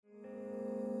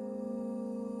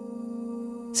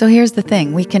So here's the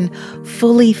thing. We can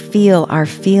fully feel our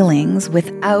feelings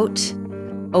without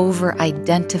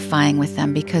over-identifying with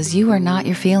them, because you are not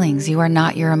your feelings. You are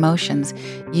not your emotions.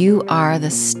 You are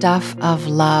the stuff of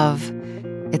love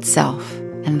itself.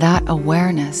 And that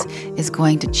awareness is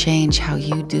going to change how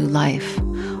you do life,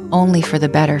 only for the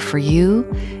better for you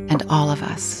and all of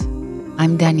us.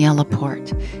 I'm Danielle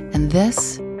Laporte, and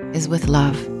this is With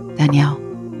Love, Danielle.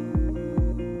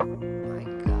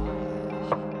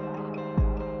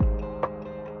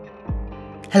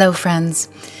 Hello, friends.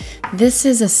 This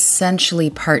is essentially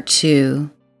part 2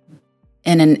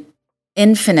 in an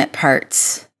infinite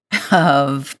parts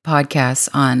of podcasts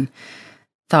on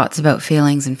thoughts about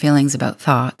feelings and feelings about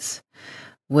thoughts,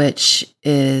 which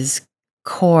is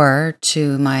core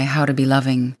to my How to Be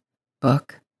Loving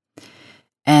book.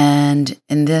 And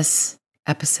in this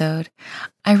episode,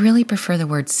 I really prefer the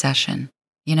word session.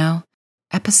 You know,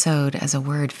 episode as a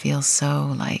word feels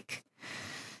so like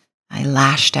I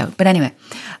lashed out. But anyway,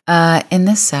 in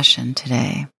this session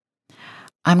today,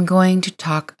 I'm going to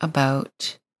talk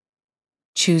about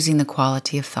choosing the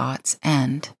quality of thoughts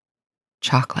and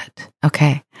chocolate.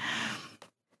 Okay.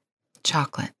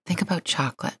 Chocolate. Think about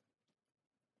chocolate.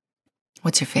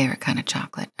 What's your favorite kind of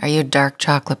chocolate? Are you a dark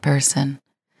chocolate person?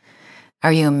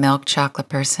 Are you a milk chocolate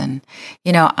person?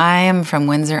 You know, I am from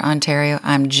Windsor, Ontario.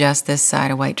 I'm just this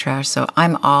side of white trash, so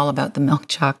I'm all about the milk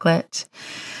chocolate.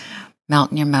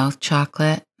 Melt in your mouth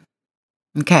chocolate.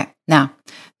 Okay, now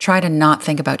try to not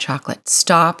think about chocolate.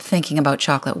 Stop thinking about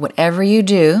chocolate. Whatever you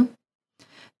do,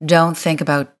 don't think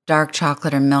about dark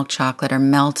chocolate or milk chocolate or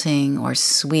melting or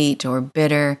sweet or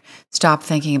bitter. Stop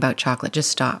thinking about chocolate.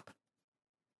 Just stop.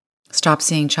 Stop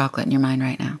seeing chocolate in your mind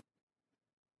right now.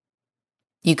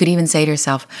 You could even say to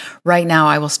yourself, right now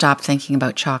I will stop thinking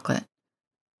about chocolate.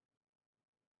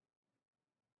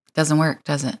 Doesn't work,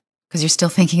 does it? Because you're still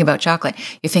thinking about chocolate.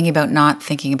 You're thinking about not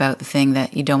thinking about the thing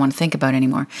that you don't want to think about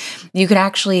anymore. You could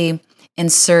actually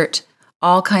insert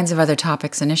all kinds of other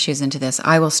topics and issues into this.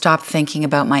 I will stop thinking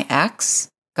about my ex.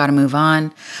 Got to move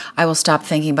on. I will stop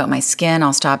thinking about my skin.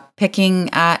 I'll stop picking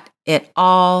at it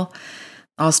all.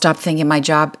 I'll stop thinking my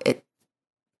job.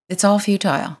 It's all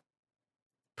futile.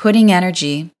 Putting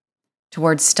energy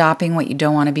towards stopping what you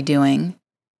don't want to be doing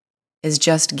is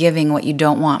just giving what you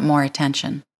don't want more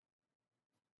attention.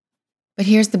 But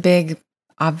here's the big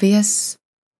obvious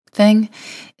thing,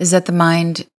 is that the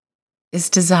mind is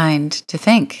designed to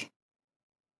think.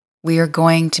 We are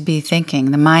going to be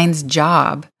thinking. The mind's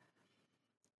job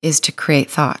is to create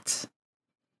thoughts.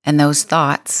 And those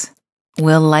thoughts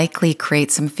will likely create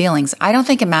some feelings. I don't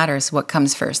think it matters what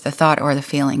comes first, the thought or the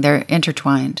feeling. They're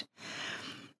intertwined.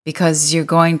 Because you're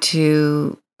going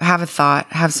to have a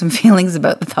thought, have some feelings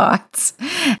about the thoughts,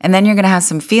 and then you're going to have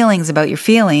some feelings about your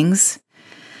feelings.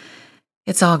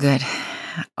 It's all good.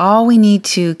 All we need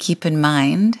to keep in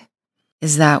mind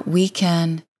is that we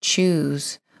can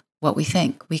choose what we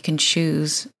think. We can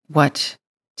choose what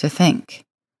to think.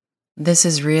 This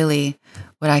is really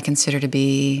what I consider to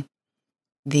be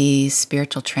the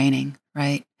spiritual training,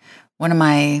 right? One of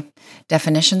my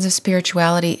definitions of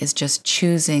spirituality is just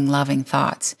choosing loving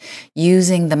thoughts,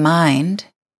 using the mind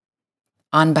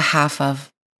on behalf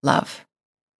of love.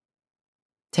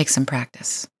 Take some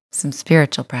practice, some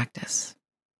spiritual practice.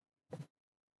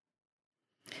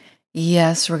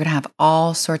 Yes, we're going to have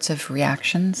all sorts of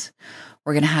reactions.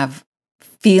 We're going to have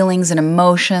feelings and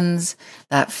emotions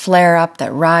that flare up,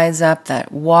 that rise up,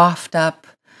 that waft up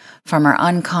from our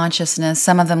unconsciousness.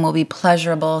 Some of them will be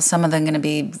pleasurable. Some of them are going to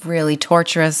be really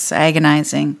torturous,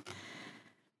 agonizing.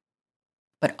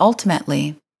 But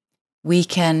ultimately, we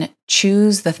can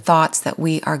choose the thoughts that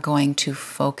we are going to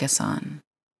focus on.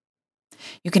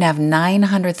 You can have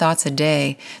 900 thoughts a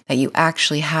day that you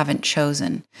actually haven't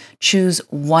chosen. Choose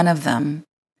one of them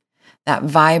that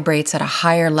vibrates at a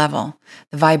higher level,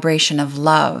 the vibration of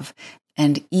love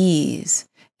and ease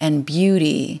and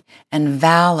beauty and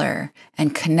valor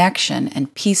and connection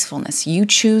and peacefulness. You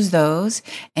choose those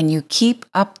and you keep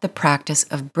up the practice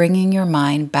of bringing your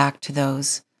mind back to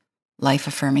those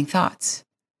life-affirming thoughts.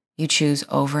 You choose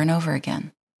over and over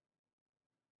again.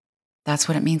 That's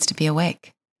what it means to be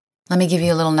awake. Let me give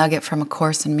you a little nugget from A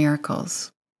Course in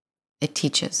Miracles. It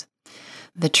teaches,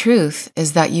 the truth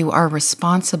is that you are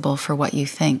responsible for what you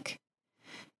think,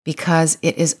 because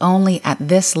it is only at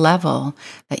this level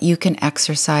that you can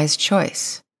exercise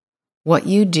choice. What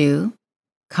you do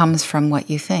comes from what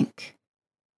you think.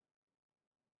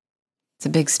 It's a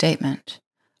big statement.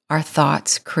 Our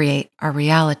thoughts create our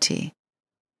reality.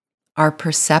 Our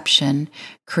perception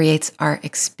creates our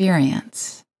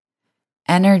experience.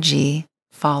 Energy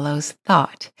follows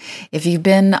thought. If you've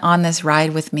been on this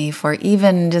ride with me for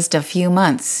even just a few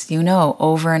months, you know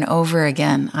over and over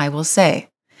again, I will say,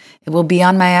 it will be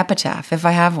on my epitaph if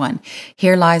I have one.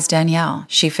 Here lies Danielle.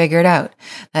 She figured out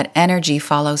that energy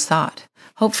follows thought.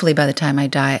 Hopefully by the time I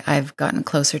die, I've gotten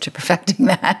closer to perfecting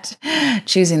that.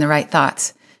 Choosing the right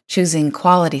thoughts, choosing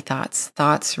quality thoughts,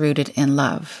 thoughts rooted in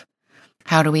love.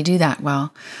 How do we do that?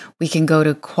 Well, we can go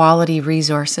to quality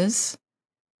resources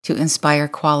to inspire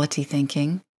quality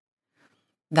thinking.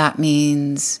 That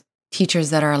means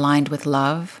teachers that are aligned with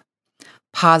love,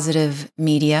 positive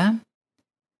media,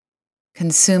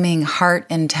 consuming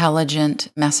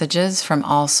heart-intelligent messages from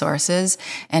all sources,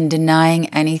 and denying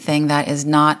anything that is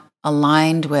not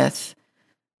aligned with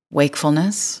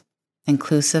wakefulness,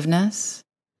 inclusiveness.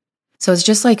 So it's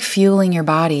just like fueling your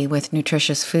body with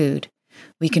nutritious food.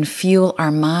 We can fuel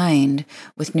our mind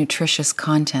with nutritious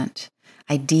content,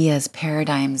 ideas,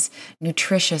 paradigms,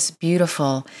 nutritious,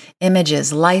 beautiful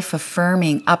images,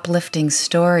 life-affirming, uplifting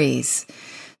stories,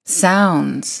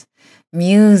 sounds,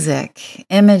 music,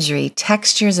 imagery,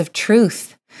 textures of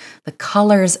truth, the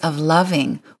colors of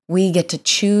loving. We get to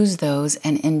choose those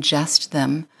and ingest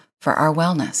them for our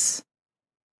wellness.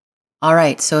 All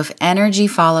right, so if energy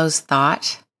follows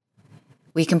thought,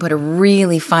 we can put a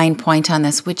really fine point on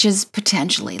this, which is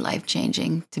potentially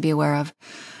life-changing to be aware of.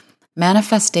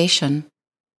 Manifestation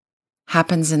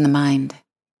happens in the mind.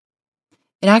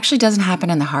 It actually doesn't happen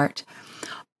in the heart.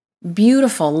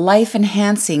 Beautiful,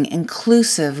 life-enhancing,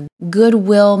 inclusive,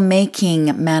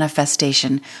 goodwill-making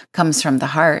manifestation comes from the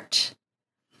heart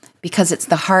because it's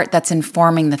the heart that's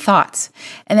informing the thoughts.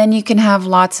 And then you can have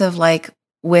lots of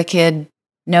wicked,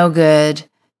 no good,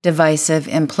 divisive,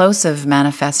 implosive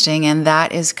manifesting, and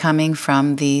that is coming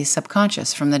from the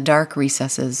subconscious, from the dark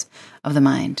recesses of the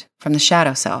mind, from the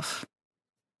shadow self.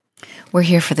 We're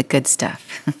here for the good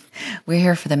stuff. We're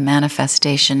here for the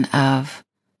manifestation of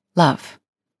love.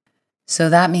 So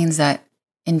that means that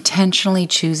intentionally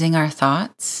choosing our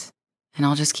thoughts, and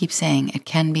I'll just keep saying it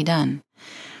can be done,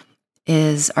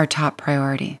 is our top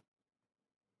priority.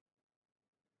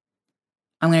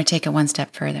 I'm going to take it one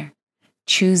step further.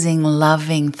 Choosing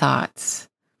loving thoughts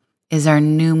is our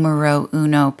numero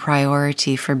uno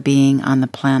priority for being on the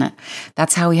planet.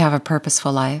 That's how we have a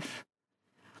purposeful life.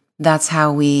 That's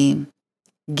how we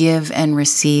give and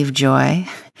receive joy.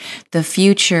 The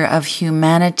future of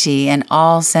humanity and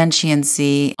all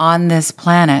sentiency on this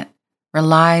planet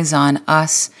relies on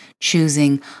us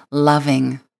choosing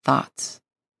loving thoughts.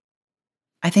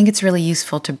 I think it's really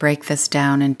useful to break this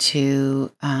down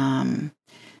into,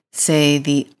 say,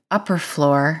 the upper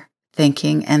floor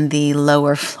thinking and the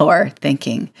lower floor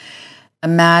thinking.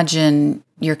 Imagine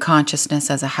your consciousness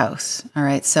as a house. All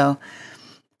right. So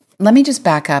let me just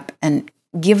back up and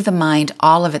give the mind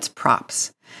all of its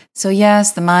props. So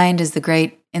yes, the mind is the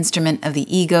great instrument of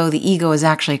the ego. The ego is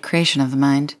actually a creation of the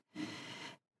mind.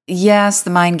 Yes, the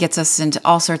mind gets us into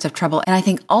all sorts of trouble. And I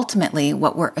think ultimately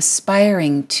what we're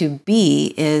aspiring to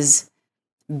be is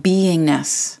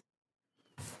beingness.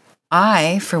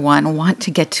 I, for one, want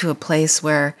to get to a place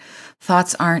where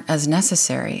thoughts aren't as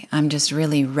necessary. I'm just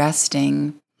really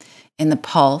resting in the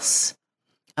pulse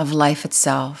of life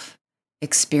itself,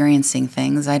 experiencing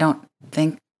things. I don't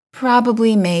think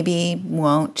probably, maybe,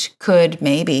 won't, could,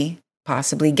 maybe,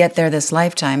 possibly get there this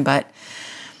lifetime. But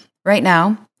right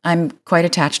now, I'm quite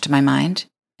attached to my mind.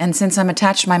 And since I'm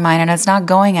attached to my mind and it's not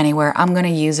going anywhere, I'm going to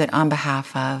use it on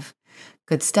behalf of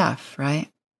good stuff, right?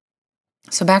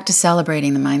 So back to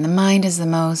celebrating the mind. The mind is the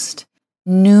most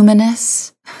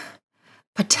numinous,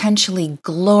 potentially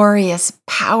glorious,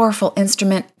 powerful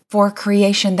instrument for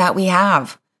creation that we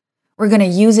have. We're going to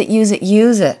use it, use it,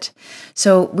 use it.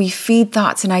 So we feed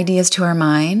thoughts and ideas to our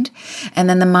mind, and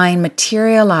then the mind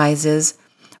materializes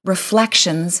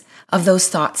reflections of those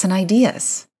thoughts and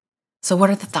ideas. So what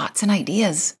are the thoughts and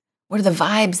ideas? What are the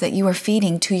vibes that you are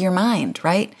feeding to your mind,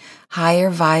 right?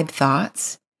 Higher vibe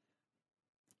thoughts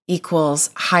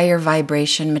equals higher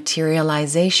vibration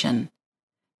materialization,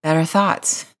 better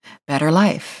thoughts, better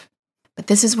life. But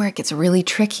this is where it gets really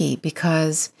tricky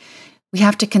because we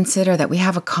have to consider that we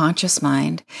have a conscious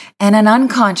mind and an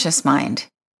unconscious mind.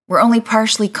 We're only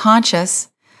partially conscious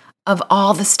of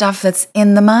all the stuff that's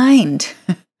in the mind.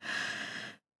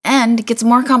 And it gets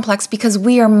more complex because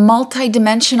we are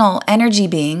multidimensional energy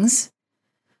beings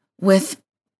with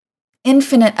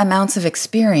infinite amounts of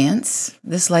experience,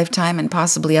 this lifetime and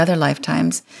possibly other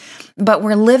lifetimes, but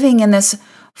we're living in this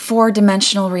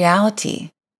 4-dimensional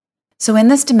reality. So in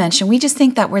this dimension, we just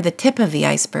think that we're the tip of the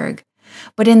iceberg.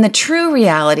 But in the true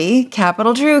reality,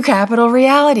 capital true, capital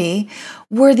reality,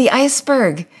 we're the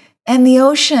iceberg and the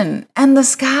ocean and the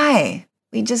sky.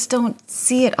 We just don't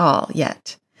see it all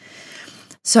yet.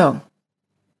 So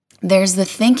there's the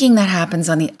thinking that happens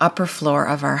on the upper floor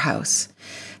of our house.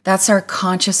 That's our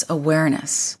conscious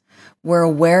awareness. We're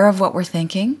aware of what we're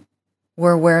thinking.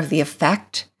 We're aware of the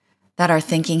effect that our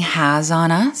thinking has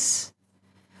on us.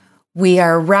 We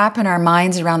are wrapping our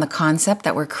minds around the concept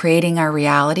that we're creating our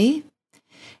reality.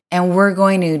 And we're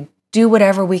going to do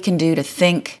whatever we can do to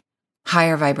think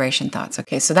higher vibration thoughts.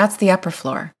 Okay, so that's the upper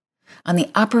floor. On the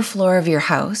upper floor of your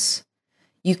house,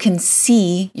 you can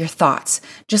see your thoughts,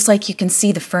 just like you can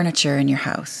see the furniture in your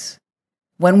house.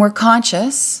 When we're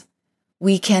conscious,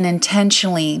 we can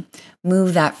intentionally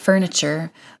move that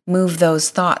furniture, move those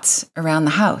thoughts around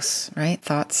the house, right?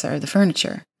 Thoughts are the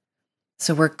furniture.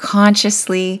 So we're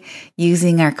consciously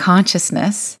using our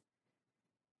consciousness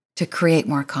to create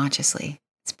more consciously.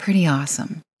 It's pretty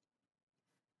awesome.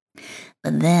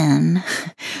 But then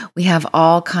we have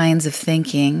all kinds of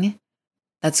thinking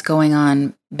that's going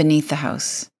on beneath the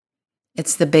house.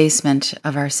 It's the basement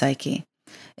of our psyche.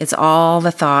 It's all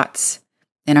the thoughts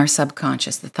in our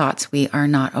subconscious, the thoughts we are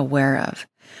not aware of.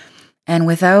 And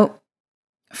without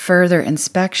further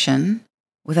inspection,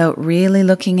 without really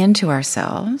looking into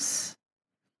ourselves,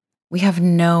 we have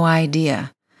no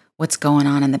idea what's going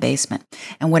on in the basement.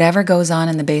 And whatever goes on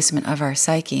in the basement of our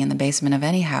psyche, in the basement of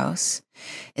any house,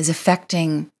 is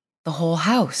affecting the whole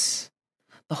house,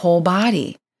 the whole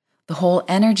body, the whole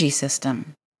energy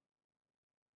system.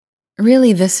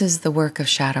 Really, this is the work of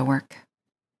shadow work.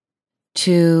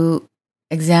 To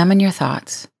examine your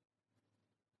thoughts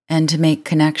and to make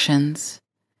connections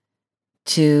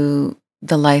to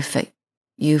the life that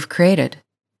you've created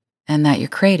and that you're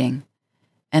creating,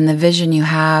 and the vision you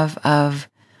have of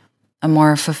a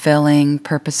more fulfilling,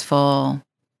 purposeful,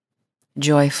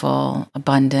 joyful,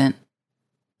 abundant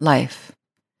life.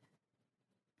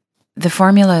 The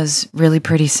formula is really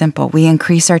pretty simple. We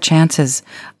increase our chances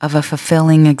of a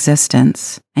fulfilling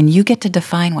existence, and you get to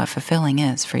define what fulfilling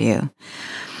is for you.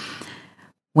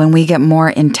 When we get more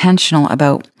intentional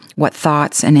about what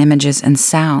thoughts and images and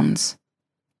sounds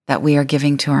that we are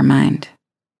giving to our mind.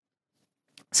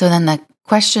 So then the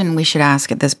question we should ask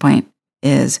at this point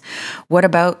is, what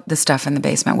about the stuff in the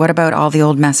basement? What about all the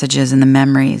old messages and the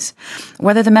memories?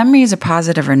 Whether the memories are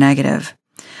positive or negative.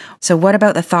 So what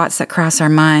about the thoughts that cross our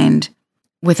mind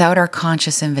without our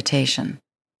conscious invitation?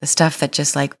 The stuff that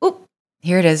just like, oop,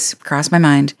 here it is, crossed my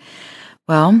mind.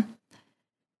 Well,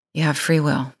 you have free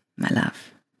will, my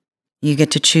love. You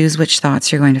get to choose which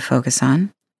thoughts you're going to focus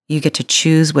on. You get to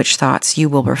choose which thoughts you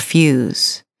will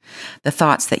refuse, the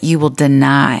thoughts that you will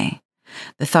deny,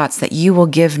 the thoughts that you will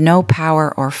give no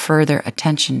power or further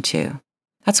attention to.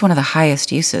 That's one of the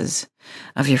highest uses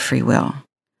of your free will.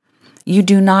 You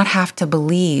do not have to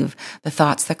believe the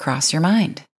thoughts that cross your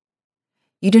mind.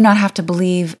 You do not have to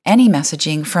believe any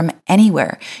messaging from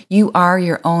anywhere. You are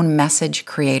your own message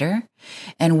creator,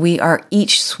 and we are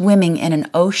each swimming in an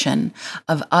ocean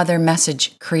of other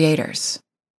message creators.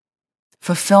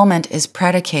 Fulfillment is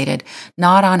predicated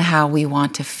not on how we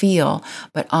want to feel,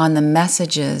 but on the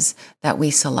messages that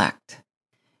we select.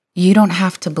 You don't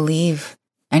have to believe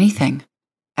anything,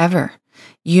 ever.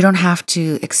 You don't have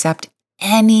to accept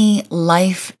any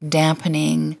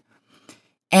life-dampening,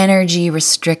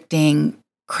 energy-restricting,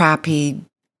 crappy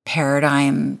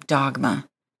paradigm dogma,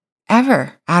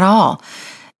 ever, at all.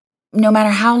 No matter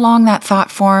how long that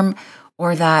thought form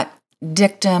or that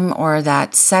dictum or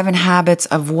that 7 habits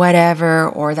of whatever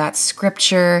or that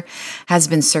scripture has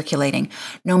been circulating,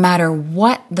 no matter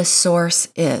what the source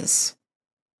is,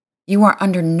 you are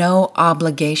under no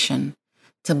obligation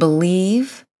to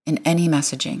believe in any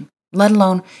messaging, let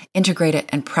alone integrate it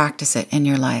and practice it in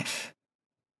your life.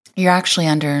 You're actually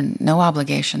under no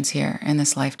obligations here in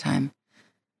this lifetime.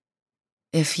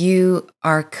 If you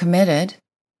are committed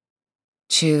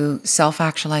to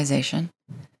self-actualization,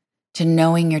 to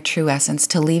knowing your true essence,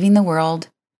 to leaving the world,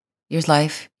 your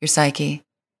life, your psyche,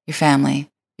 your family,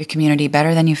 your community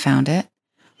better than you found it,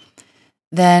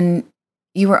 then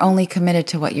you are only committed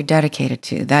to what you're dedicated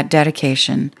to, that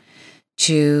dedication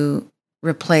to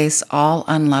replace all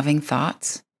unloving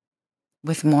thoughts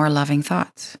with more loving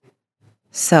thoughts.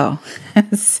 So,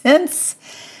 since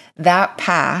that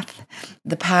path,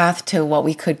 the path to what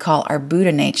we could call our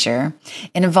Buddha nature,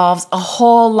 it involves a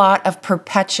whole lot of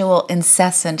perpetual,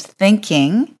 incessant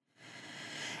thinking.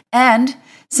 And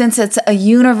since it's a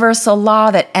universal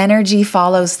law that energy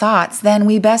follows thoughts, then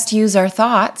we best use our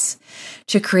thoughts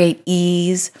to create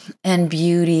ease and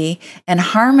beauty and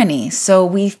harmony. So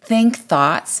we think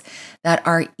thoughts that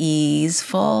are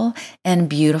easeful and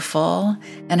beautiful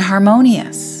and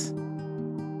harmonious.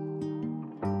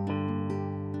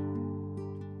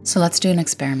 So let's do an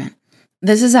experiment.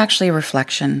 This is actually a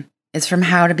reflection. It's from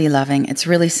How to Be Loving. It's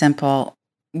really simple.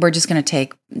 we're just going to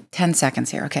take 10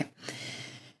 seconds here. Okay.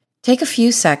 Take a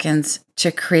few seconds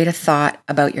to create a thought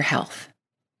about your health.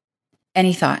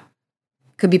 Any thought.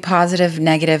 Could be positive,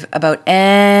 negative, about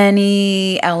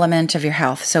any element of your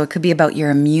health. So it could be about your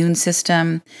immune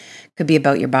system, could be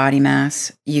about your body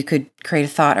mass. You could create a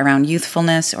thought around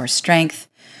youthfulness or strength.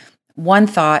 One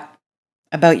thought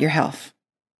about your health.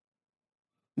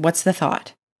 What's the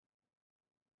thought?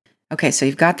 Okay, so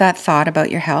you've got that thought about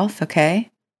your health,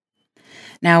 okay?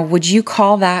 Now, would you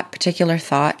call that particular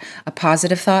thought a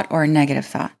positive thought or a negative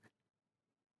thought?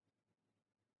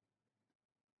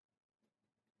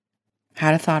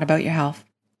 Had a thought about your health.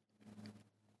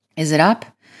 Is it up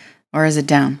or is it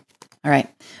down? All right.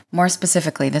 More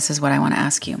specifically, this is what I want to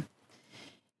ask you.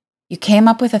 You came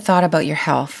up with a thought about your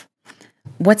health.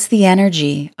 What's the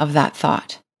energy of that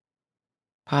thought?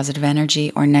 Positive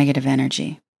energy or negative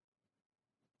energy?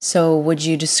 So would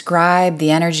you describe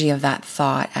the energy of that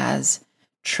thought as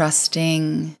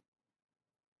trusting?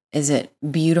 Is it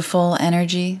beautiful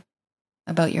energy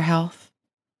about your health?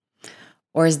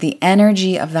 Or is the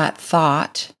energy of that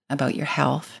thought about your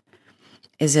health,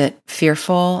 is it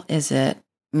fearful? Is it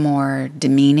more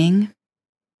demeaning?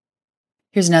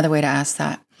 Here's another way to ask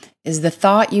that. Is the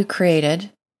thought you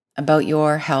created about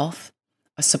your health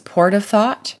a supportive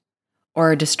thought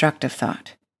or a destructive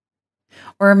thought?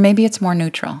 Or maybe it's more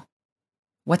neutral.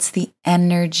 What's the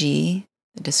energy,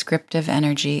 the descriptive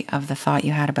energy of the thought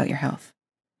you had about your health?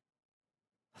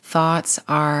 Thoughts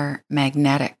are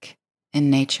magnetic in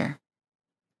nature.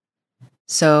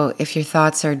 So if your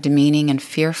thoughts are demeaning and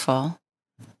fearful,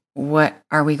 what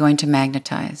are we going to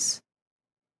magnetize?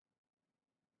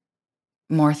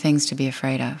 More things to be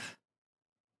afraid of.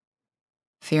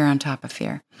 Fear on top of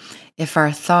fear. If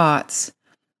our thoughts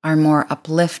are more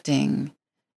uplifting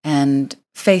and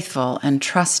faithful and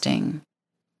trusting,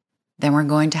 then we're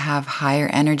going to have higher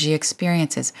energy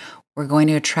experiences. We're going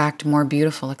to attract more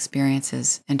beautiful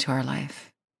experiences into our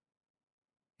life.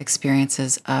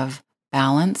 Experiences of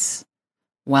balance,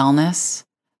 wellness,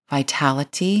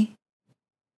 vitality,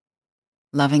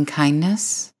 loving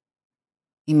kindness,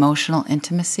 emotional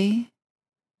intimacy,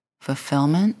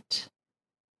 fulfillment.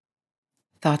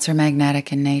 Thoughts are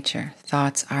magnetic in nature.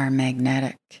 Thoughts are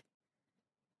magnetic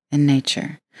in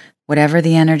nature. Whatever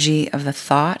the energy of the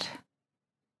thought,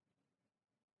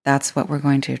 that's what we're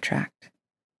going to attract.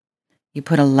 You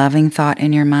put a loving thought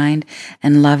in your mind,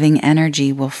 and loving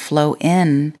energy will flow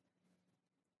in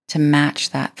to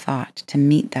match that thought, to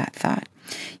meet that thought.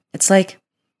 It's like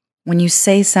when you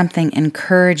say something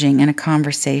encouraging in a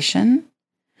conversation,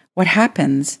 what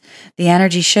happens? The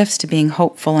energy shifts to being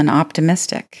hopeful and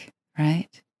optimistic, right?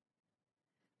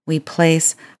 We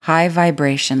place high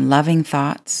vibration, loving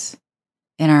thoughts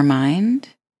in our mind,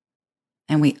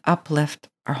 and we uplift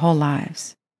our whole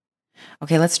lives.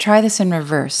 Okay, let's try this in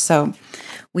reverse. So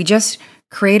we just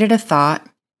created a thought.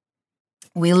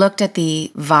 We looked at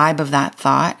the vibe of that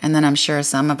thought, and then I'm sure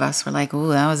some of us were like, ooh,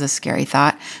 that was a scary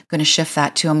thought. I'm going to shift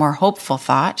that to a more hopeful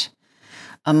thought,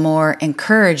 a more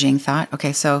encouraging thought.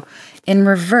 Okay, so in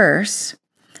reverse,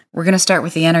 we're going to start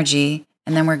with the energy,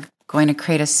 and then we're going to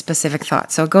create a specific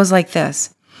thought. So it goes like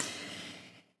this.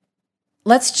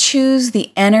 Let's choose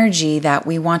the energy that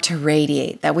we want to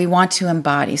radiate, that we want to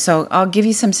embody. So I'll give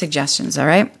you some suggestions, all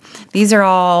right? These are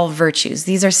all virtues.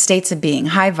 These are states of being,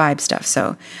 high vibe stuff.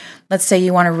 So let's say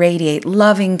you want to radiate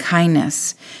loving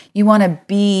kindness. You want to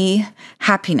be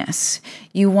happiness.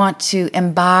 You want to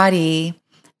embody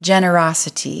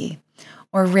generosity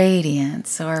or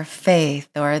radiance or faith,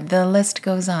 or the list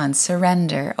goes on,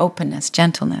 surrender, openness,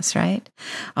 gentleness, right?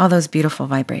 All those beautiful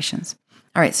vibrations.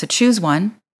 All right, so choose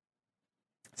one.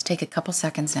 Let's take a couple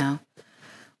seconds now.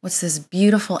 What's this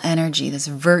beautiful energy, this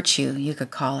virtue, you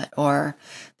could call it, or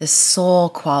this soul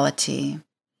quality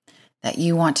that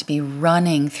you want to be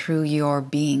running through your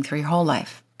being, through your whole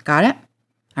life? Got it?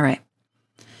 All right.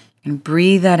 And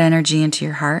breathe that energy into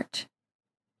your heart.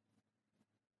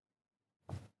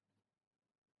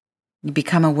 You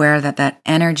become aware that that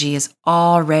energy is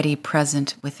already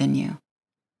present within you.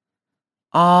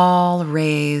 All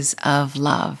rays of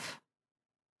love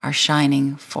are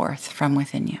shining forth from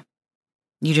within you.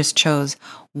 You just chose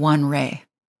one ray.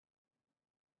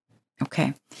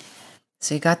 Okay,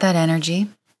 so you got that energy.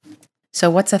 So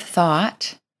what's a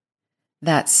thought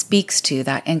that speaks to,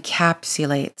 that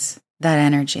encapsulates that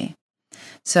energy?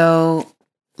 So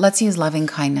let's use loving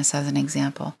kindness as an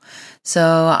example.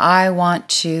 So I want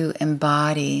to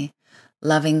embody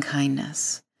loving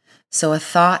kindness. So a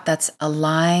thought that's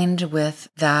aligned with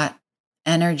that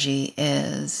energy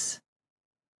is,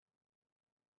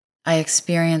 I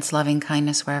experience loving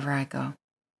kindness wherever I go.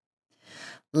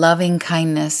 Loving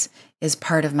kindness is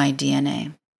part of my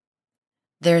DNA.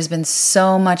 There's been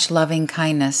so much loving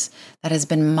kindness that has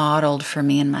been modeled for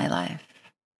me in my life.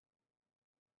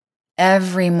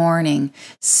 Every morning,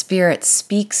 Spirit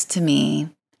speaks to me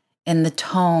in the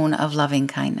tone of loving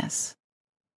kindness.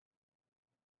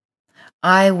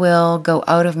 I will go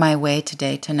out of my way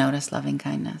today to notice loving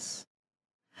kindness.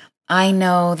 I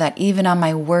know that even on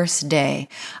my worst day,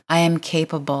 I am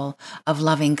capable of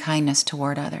loving kindness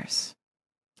toward others.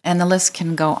 And the list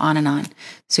can go on and on.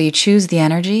 So you choose the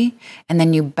energy, and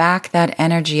then you back that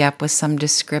energy up with some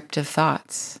descriptive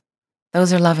thoughts.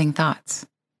 Those are loving thoughts.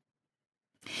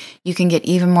 You can get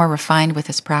even more refined with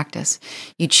this practice.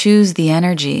 You choose the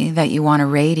energy that you want to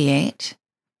radiate,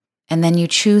 and then you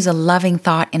choose a loving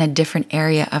thought in a different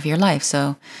area of your life.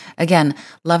 So again,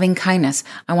 loving kindness.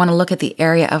 I want to look at the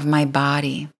area of my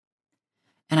body,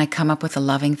 and I come up with a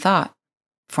loving thought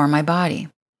for my body.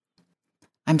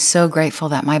 I'm so grateful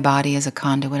that my body is a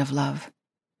conduit of love.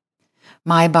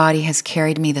 My body has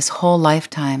carried me this whole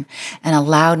lifetime and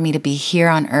allowed me to be here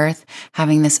on earth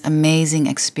having this amazing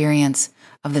experience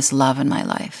of this love in my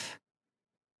life.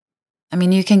 I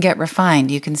mean, you can get refined.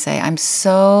 You can say, I'm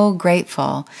so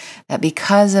grateful that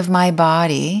because of my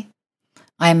body,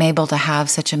 I'm able to have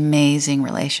such amazing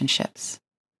relationships.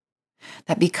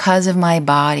 That because of my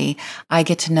body, I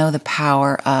get to know the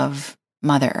power of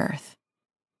Mother Earth.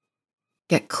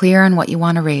 Get clear on what you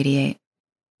want to radiate,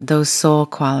 those soul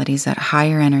qualities, that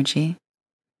higher energy.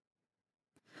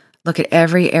 Look at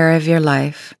every area of your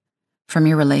life, from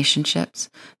your relationships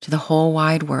to the whole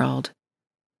wide world,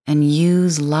 and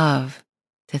use love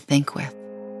to think with.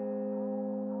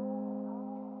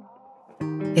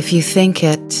 If you think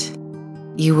it,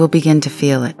 you will begin to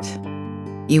feel it.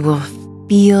 You will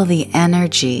feel the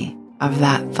energy of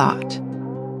that thought.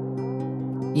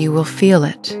 You will feel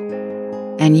it.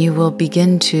 And you will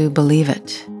begin to believe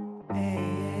it.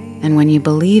 And when you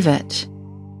believe it,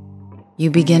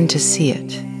 you begin to see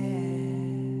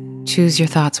it. Choose your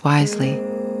thoughts wisely.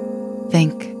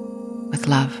 Think with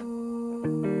love.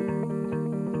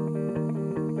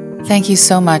 Thank you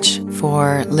so much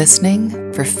for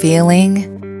listening, for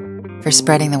feeling, for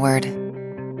spreading the word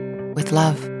with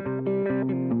love.